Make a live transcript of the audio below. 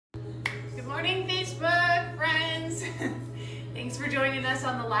morning, Facebook friends. Thanks for joining us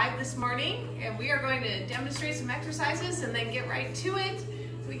on the live this morning. And we are going to demonstrate some exercises and then get right to it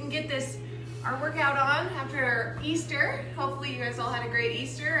so we can get our workout on after Easter. Hopefully you guys all had a great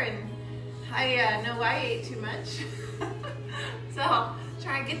Easter, and I know I ate too much. So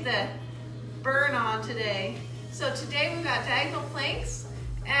try and get the burn on today. So today we've got diagonal planks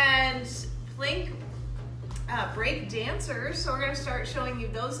and plank break dancers. So we're going to start showing you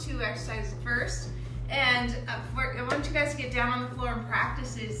those two exercises first. And I want you guys to get down on the floor and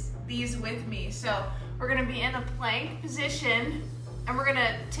practice these with me. So we're going to be in a plank position, and we're going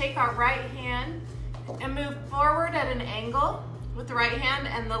to take our right hand and move forward at an angle with the right hand,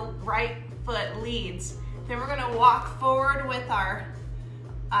 and the right foot leads. Then we're going to walk forward with our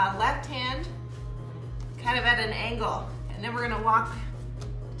left hand kind of at an angle, and then we're going to walk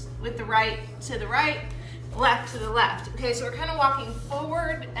with the right to the right, left to the left. Okay, so we're kind of walking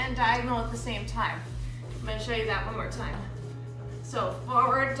forward and diagonal at the same time. I'm going to show you that one more time. So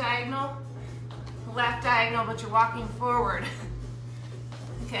forward diagonal, left diagonal, but you're walking forward.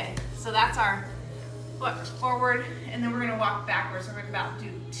 Okay, so that's our foot forward, and then we're going to walk backwards. So we're going to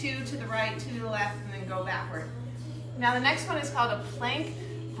do two to the right, two to the left, and then go backward. Now the next one is called a plank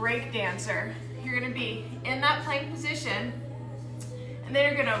break dancer. You're going to be in that plank position, and then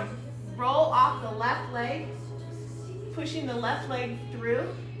you're going to roll off the left leg, pushing the left leg through,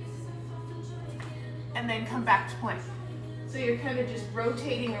 and then come back to plank. So you're kind of just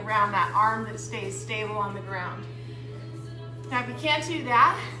rotating around that arm that stays stable on the ground. Now if you can't do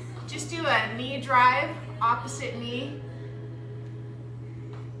that, just do a knee drive, opposite knee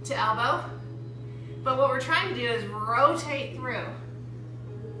to elbow. But what we're trying to do is rotate through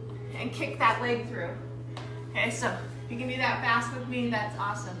and kick that leg through. Okay, so if you can do that fast with me, that's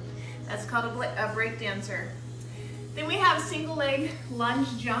awesome. That's called a break dancer. Then we have single leg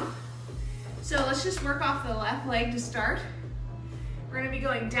lunge jump. So let's just work off the left leg to start. We're going to be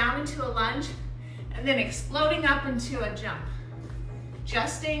going down into a lunge and then exploding up into a jump.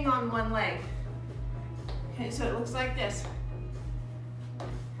 Just staying on one leg. Okay, so it looks like this.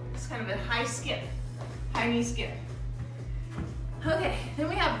 It's kind of a high skip, high knee skip. Okay, then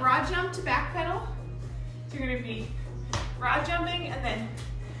we have broad jump to back pedal. So you're going to be broad jumping and then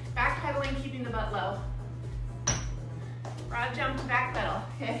back pedaling, keeping the butt low. Broad jump to back pedal,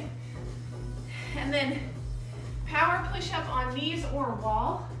 okay? And then power push up on knees or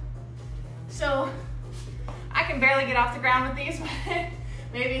wall. So I can barely get off the ground with these, but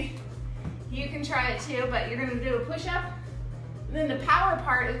maybe you can try it too, but you're gonna do a push up. And then the power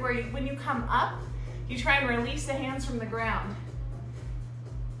part is where when you come up, you try and release the hands from the ground.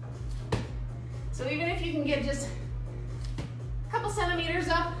 So even if you can get just a couple centimeters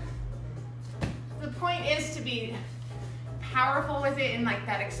up, the point is to be powerful with it in like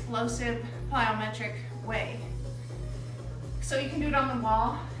that explosive plyometric way. So you can do it on the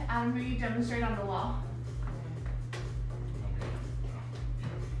wall. Adam, will you demonstrate on the wall?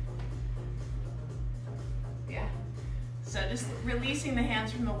 Yeah. So just releasing the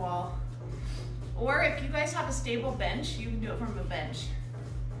hands from the wall. Or if you guys have a stable bench, you can do it from a bench.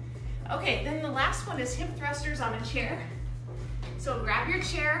 Okay, then the last one is hip thrusters on a chair. So grab your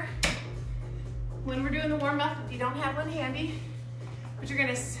chair when we're doing the warm-up, if you don't have one handy, but you're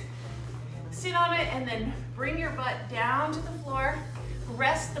gonna sit on it and then bring your butt down to the floor.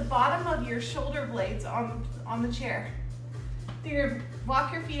 Rest the bottom of your shoulder blades on the chair. Then you're gonna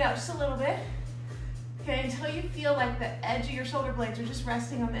walk your feet out just a little bit, okay, until you feel like the edge of your shoulder blades are just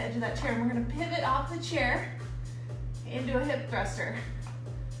resting on the edge of that chair. And we're gonna pivot off the chair into a hip thruster,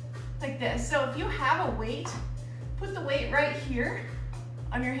 like this. So if you have a weight, put the weight right here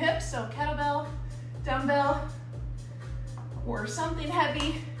on your hips, so kettlebell, dumbbell, or something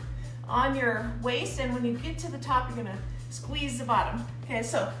heavy on your waist, and when you get to the top, you're gonna squeeze the bottom. Okay,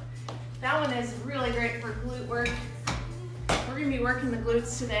 so that one is really great for glute work. We're gonna be working the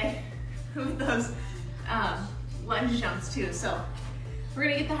glutes today with those lunge jumps too. So we're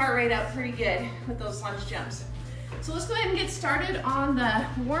gonna get the heart rate up pretty good with those lunge jumps. So let's go ahead and get started on the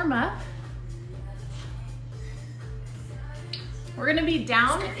warm-up. We're gonna be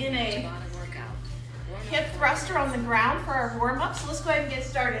down in a hip thruster on the ground for our warm-up. So let's go ahead and get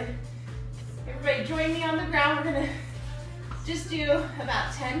started. Everybody join me on the ground. We're gonna just do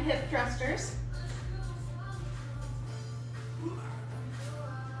about 10 hip thrusters.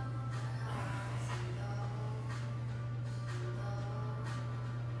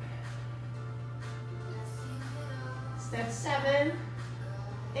 Step 7,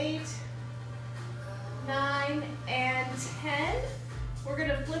 8, 9, and 10. We're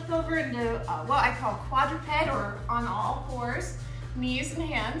gonna flip over into what I call quadruped, or on all fours, knees and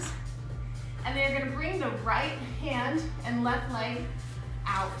hands. And then you're gonna bring the right hand and left leg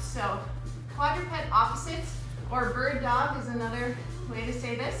out. So quadruped opposites, or bird dog is another way to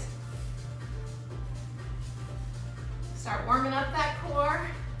say this. Start warming up that core,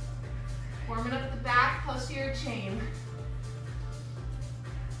 warming up the back close to your chain.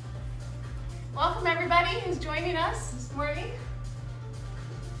 Welcome everybody who's joining us this morning.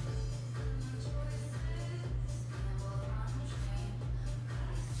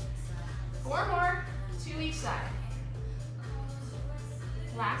 Four more, 2 each side.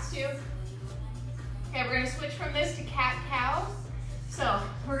 Last 2. Okay, we're gonna switch from this to cat-cow. So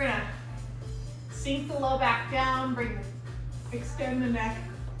we're gonna sink the low back down, extend the neck,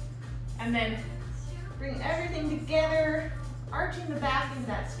 and then bring everything together, arching the back into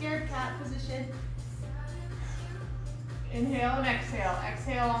that scared cat position. Inhale and exhale.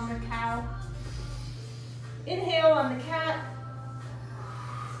 Exhale on the cow. Inhale on the cat.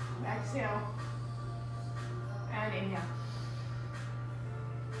 Exhale and inhale.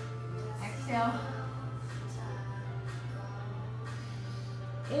 Exhale.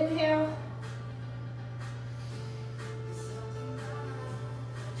 Inhale.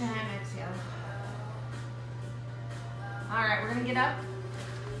 And exhale. All right, we're gonna get up.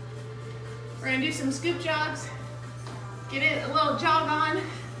 We're gonna do some scoop jogs. Get it a little jog on.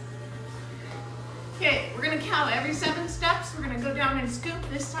 Okay, we're gonna count every 7 steps. We're gonna go down and scoop.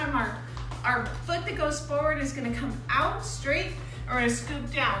 This time our foot that goes forward is gonna come out straight, or we're gonna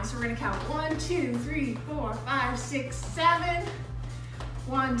scoop down. So we're gonna count 1, 2, 3, 4, 5, 6, 7.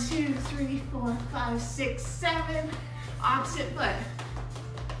 1, 2, 3, 4, 5, 6, 7. Opposite foot.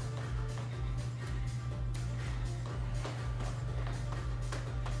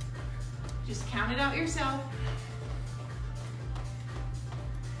 Just count it out yourself.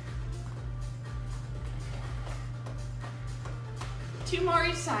 Two more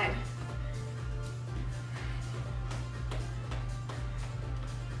each side.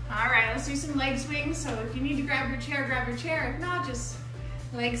 All right, let's do some leg swings. So if you need to grab your chair, grab your chair. If not, just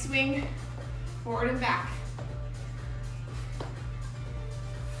leg swing forward and back.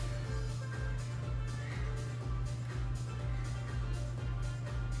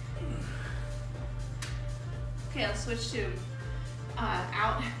 Okay, let's switch to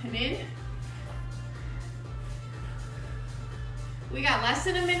out and in. We got less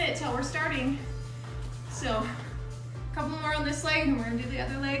than a minute till we're starting. So a couple more on this leg and we're gonna do the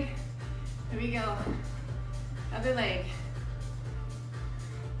other leg. Here we go. Other leg.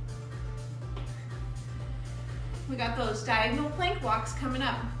 We got those diagonal plank walks coming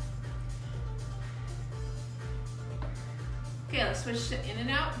up. Okay, let's switch to in and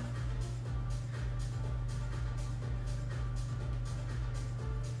out.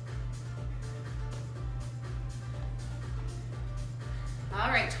 All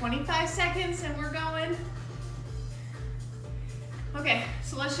right, 25 seconds and we're going. Okay,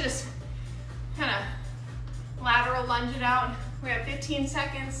 so let's just kind of lateral lunge it out. We have 15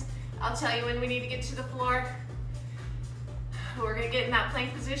 seconds. I'll tell you when we need to get to the floor. We're gonna get in that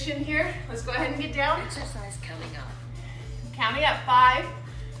plank position here. Let's go ahead and get down. Exercise coming up. Counting up, 5,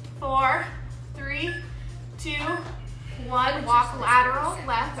 4, 3, 2, 1. Walk lateral,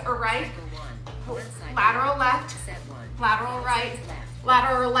 left or right. Lateral left, lateral right,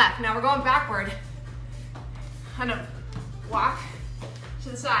 lateral left. Now we're going backward. I'm gonna walk to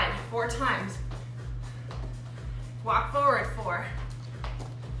the side 4 times. Walk forward 4.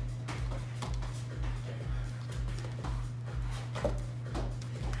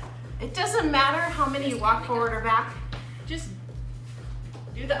 It doesn't matter how many you walk forward or back. Just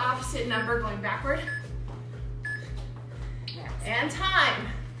do the opposite number going backward. And time.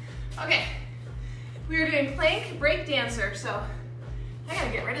 Okay, we are doing plank break dancer. So I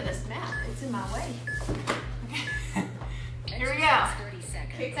gotta get rid of this mat. It's in my way. Okay. Here we go.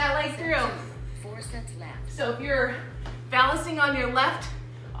 Kick that leg through. 4 sets left. So if you're balancing on your left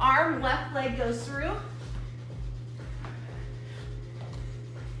arm, left leg goes through.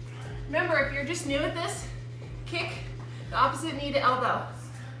 Remember, if you're just new at this, kick the opposite knee to elbow.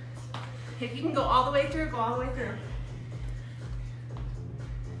 If you can go all the way through, go all the way through.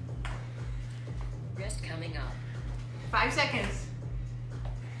 Rest coming up. 5 seconds.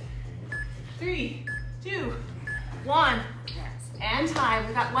 3, 2, 1. And time.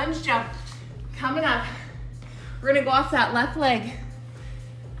 We got lunge jump coming up. We're gonna go off that left leg.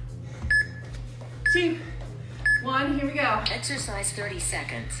 2, 1, here we go. Exercise 30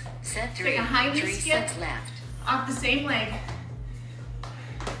 seconds. Set 3. Take a high knee 3 skip sets left. off the same leg.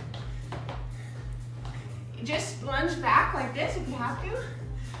 Just lunge back like this if you have to,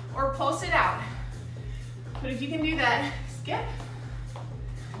 or pulse it out. But if you can do that skip,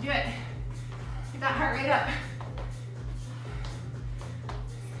 do it. that heart rate up.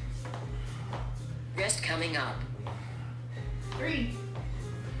 Rest coming up. 3,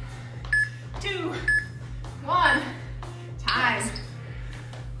 2, 1. Time.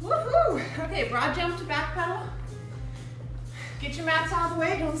 Woohoo! Okay, broad jump to back pedal. Get your mats out of the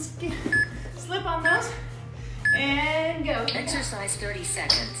way. Don't slip on those. And go. Exercise 30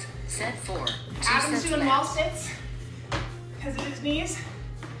 seconds. Set 4. 2 Adam's sets doing wall left. sits because of his knees.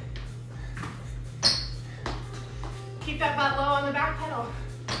 Keep that butt low on the back pedal.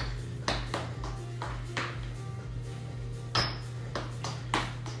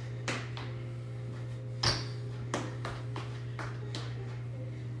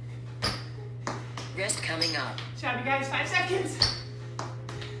 Rest coming up. Job, you guys, 5 seconds.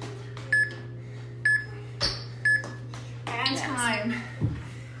 And Yes. time.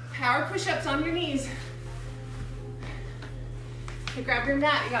 Power push-ups on your knees. Okay, grab your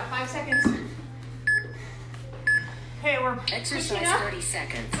mat, you got 5 seconds. Okay, we're Exercise pushing up 30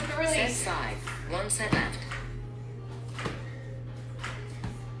 seconds. with the Set release. 5. 1 set left.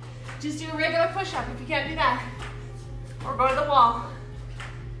 Just do a regular push-up if you can't do that. Or go to the wall.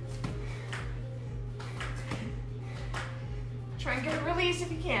 Try and get a release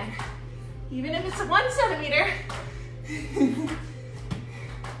if you can. Even if it's a 1 centimeter.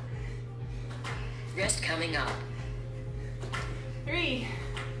 Rest coming up. 3,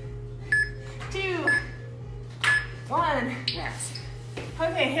 2, 1. Rest.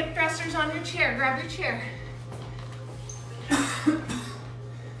 Okay, hip thrusters on your chair. Grab your chair.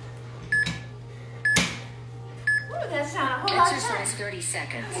 Ooh, that's not a whole lot of Exercise time. 30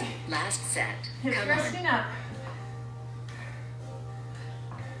 seconds. Last set. Hip Come thrusting on. up.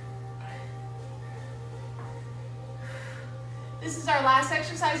 This is our last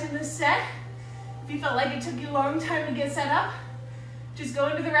exercise in this set. If you felt like it took you a long time to get set up, just go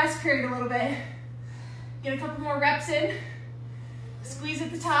into the rest period a little bit. Get a couple more reps in. Squeeze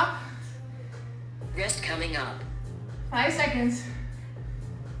at the top. Rest coming up. 5 seconds.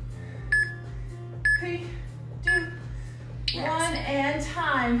 3, 2, Yes. 1, and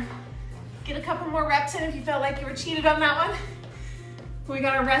time. Get a couple more reps in if you felt like you were cheated on that one. We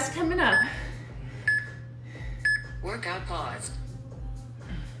got our rest coming up. Workout paused.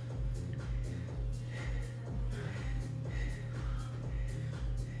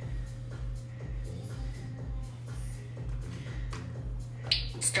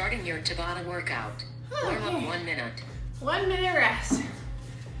 Starting your Tabata workout. Warm up Okay. 1 minute. 1 minute rest.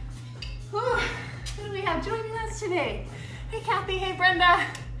 Whew. Who do we have joining us today? Hey Kathy, hey Brenda,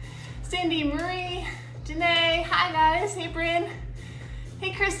 Cindy, Marie, Janae, hi guys, hey Bryn,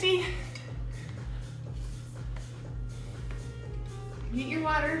 hey Christy. Get your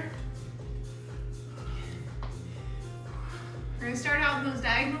water. We're gonna start out with those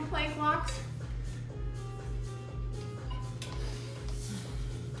diagonal plank walks.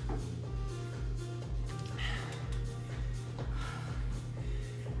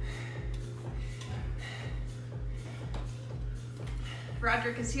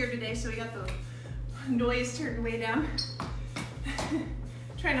 Roderick is here today, so we got the noise turned way down.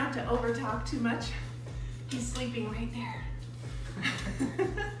 Try not to over talk too much. He's sleeping right there.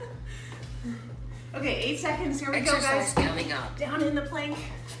 Okay, 8 seconds. Here we go, Exercise guys. coming up. Down in the plank.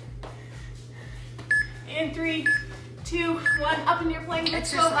 And 3, 2, 1. Up in your plank.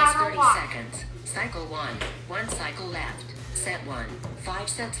 Let's go Exercise lateral 30 walk. seconds. Cycle 1. 1 cycle left. Set 1. 5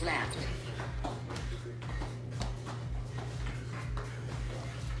 sets left.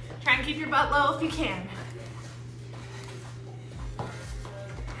 Try and keep your butt low if you can.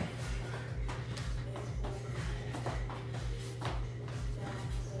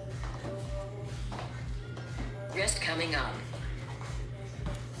 Rest coming up.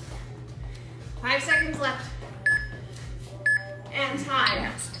 5 seconds left. And time.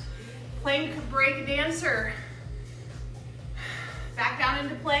 Rest. Plank break dancer. Back down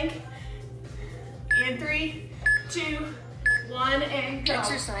into plank. In 3, 2, 1, and go.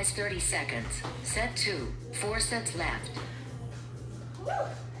 Exercise 30 seconds. Set 2. 4 sets left. Woo.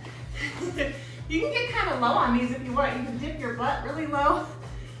 You can get kind of low on these if you want. You can dip your butt really low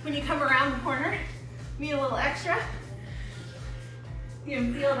when you come around the corner. Need a little extra. You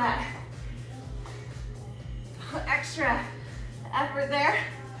can feel that extra effort there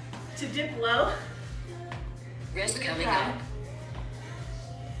to dip low. Rest coming Try. up.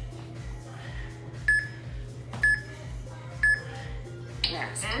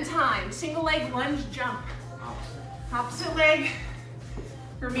 Rest. And time. Single leg lunge jump. Opposite leg.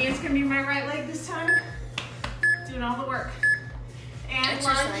 For me, it's gonna be my right leg this time. Doing all the work. And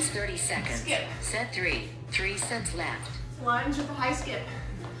Exercise lunge. 30 seconds. Skip. Set 3. 3 sets left. Lunge with a high skip.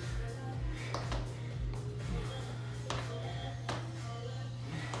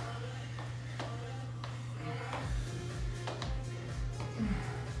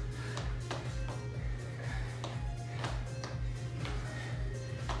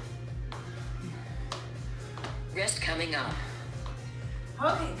 Rest coming up.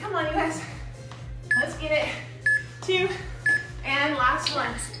 Okay, come on, you guys. Let's get it. 2, and last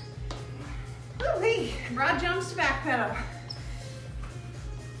one. Woo-wee. Broad jumps to back pedal.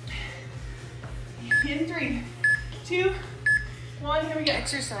 In 3, 2, 1, here we go.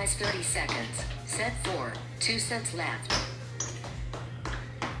 Exercise 30 seconds. Set 4, 2 sets left.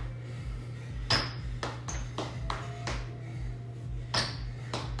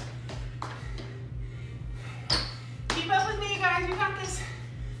 Keep up with me, you guys, you got this.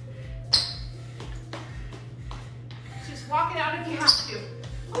 Just walk it out if you have to.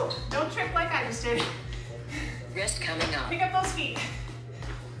 Ooh, don't trip like I just did. Rest coming up. Pick up those feet.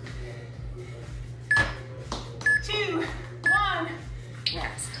 2, 1.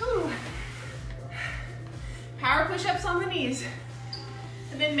 Rest. Whew. Power push-ups on the knees.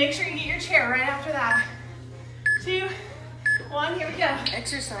 And then make sure you get your chair right after that. 2, 1, here we go.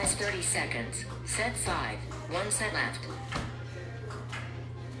 Exercise 30 seconds. Set 5, 1 set left.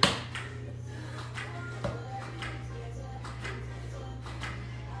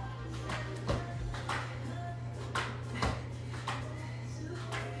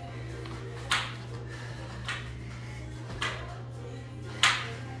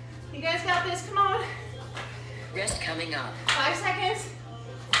 You guys got this, come on. Rest coming up. 5 seconds.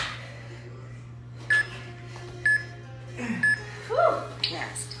 Whew.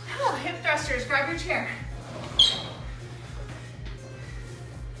 Rest. Oh, hip thrusters, grab your chair.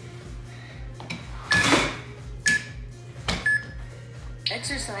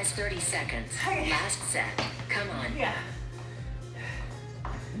 Exercise 30 seconds. Okay. Last set. Come on. Yeah.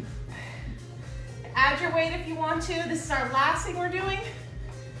 Add your weight if you want to. This is our last thing we're doing.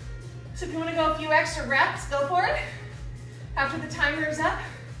 So if you want to go a few extra reps, go for it. After the timer is up.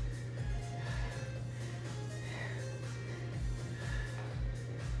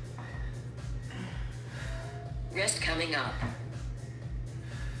 Rest coming up.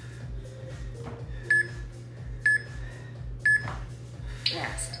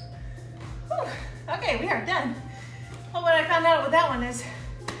 Rest. Whew. Okay, we are done. Well, what I found out with that one is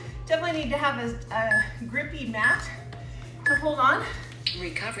definitely need to have a grippy mat to hold on.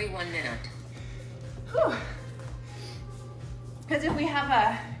 Recovery 1 minute. Because if we have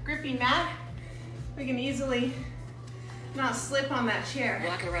a grippy mat, we can easily not slip on that chair.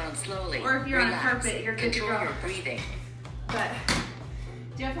 Walk around slowly. Or if you're Relax. on a carpet, you're good to Control go. your breathing. But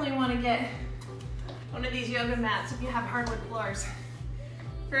definitely want to get one of these yoga mats if you have hardwood floors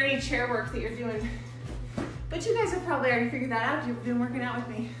for any chair work that you're doing. But you guys have probably already figured that out. You've been working out with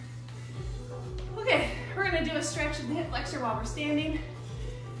me. Okay, we're gonna do a stretch of the hip flexor while we're standing.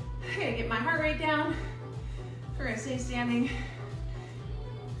 I'm gonna get my heart rate down. We're gonna stay standing.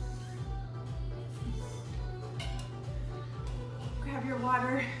 Grab your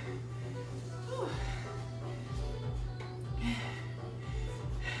water. Whew.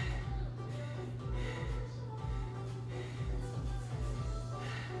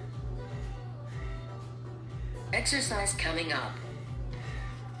 Exercise coming up.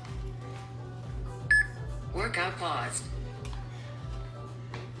 Workout paused.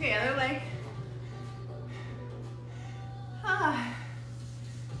 Okay, other leg. I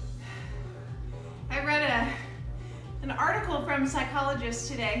read an article from psychologists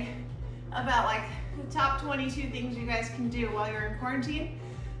today about like the top 22 things you guys can do while you're in quarantine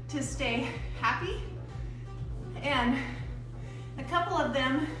to stay happy. And a couple of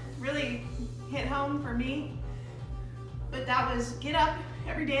them really hit home for me. But that was get up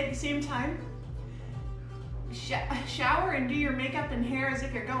every day at the same time, shower and do your makeup and hair as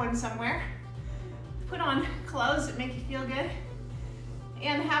if you're going somewhere, put on clothes that make you feel good,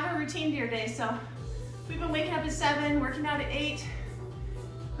 and have a routine to your day. So we've been waking up at 7, working out at 8.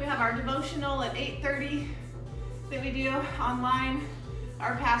 We have our devotional at 8:30 that we do online.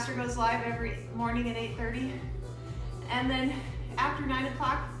 Our pastor goes live every morning at 8:30. And then after 9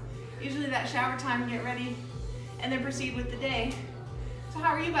 o'clock, usually that shower time, get ready, and then proceed with the day. So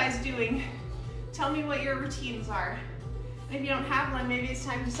how are you guys doing? Tell me what your routines are. And if you don't have one, maybe it's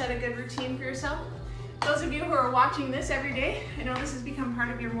time to set a good routine for yourself. Those of you who are watching this every day, I know this has become part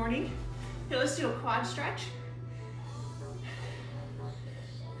of your morning. Okay, let's do a quad stretch.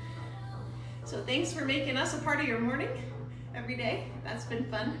 So thanks for making us a part of your morning every day. That's been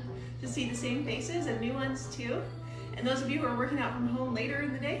fun to see the same faces and new ones too. And those of you who are working out from home later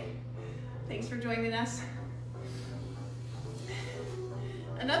in the day, thanks for joining us.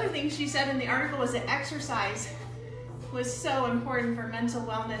 Another thing she said in the article was that exercise was so important for mental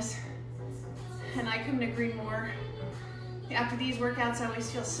wellness. And I couldn't agree more. After these workouts, I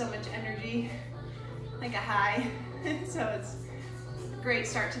always feel so much energy, like a high. So it's a great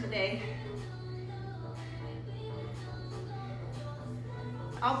start to the day.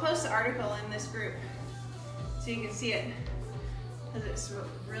 I'll post the article in this group so you can see it, because it's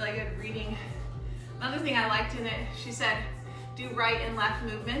really good reading. Another thing I liked in it, she said, do right and left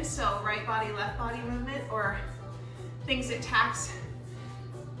movements, so right body, left body movement, or things that tax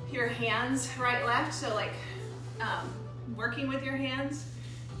your hands, right, left, so like working with your hands,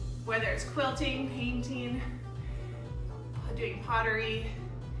 whether it's quilting, painting, doing pottery,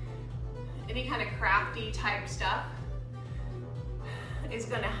 any kind of crafty type stuff is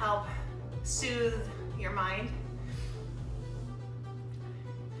going to help soothe your mind.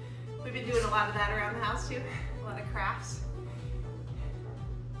 We've been doing a lot of that around the house too, a lot of crafts,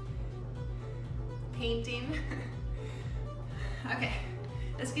 painting. Okay,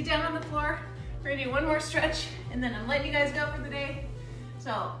 let's get down on the floor. We're gonna do one more stretch and then I'm letting you guys go for the day.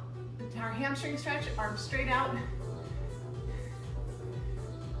 So our hamstring stretch, arms straight out.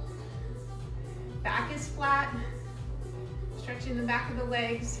 Back is flat, stretching the back of the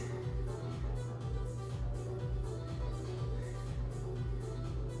legs.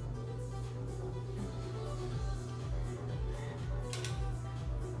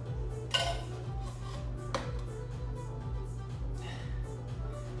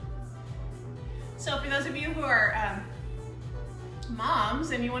 So for those of you who are moms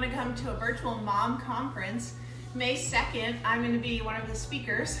and you want to come to a virtual mom conference, May 2nd, I'm going to be one of the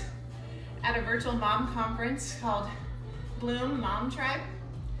speakers at a virtual mom conference called Bloom Mom Tribe.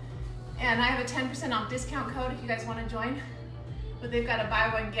 And I have a 10% off discount code if you guys want to join. But they've got a buy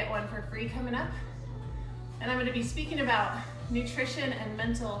one, get one for free coming up. And I'm going to be speaking about nutrition and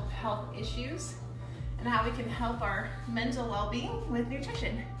mental health issues and how we can help our mental well-being with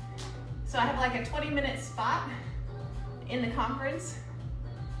nutrition. So I have like a 20-minute spot in the conference,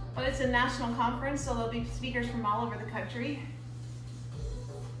 but it's a national conference, so there'll be speakers from all over the country.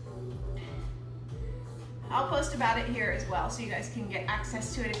 I'll post about it here as well, so you guys can get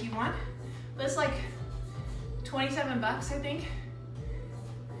access to it if you want. But it's like 27 bucks, I think,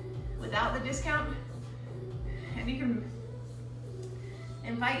 without the discount. And you can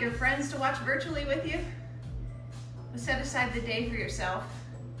invite your friends to watch virtually with you. Set aside the day for yourself.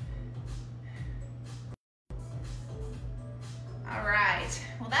 All right,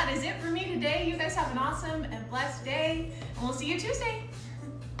 well that is it for me today. You guys have an awesome and blessed day, and we'll see you Tuesday.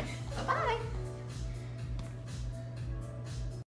 Bye-bye.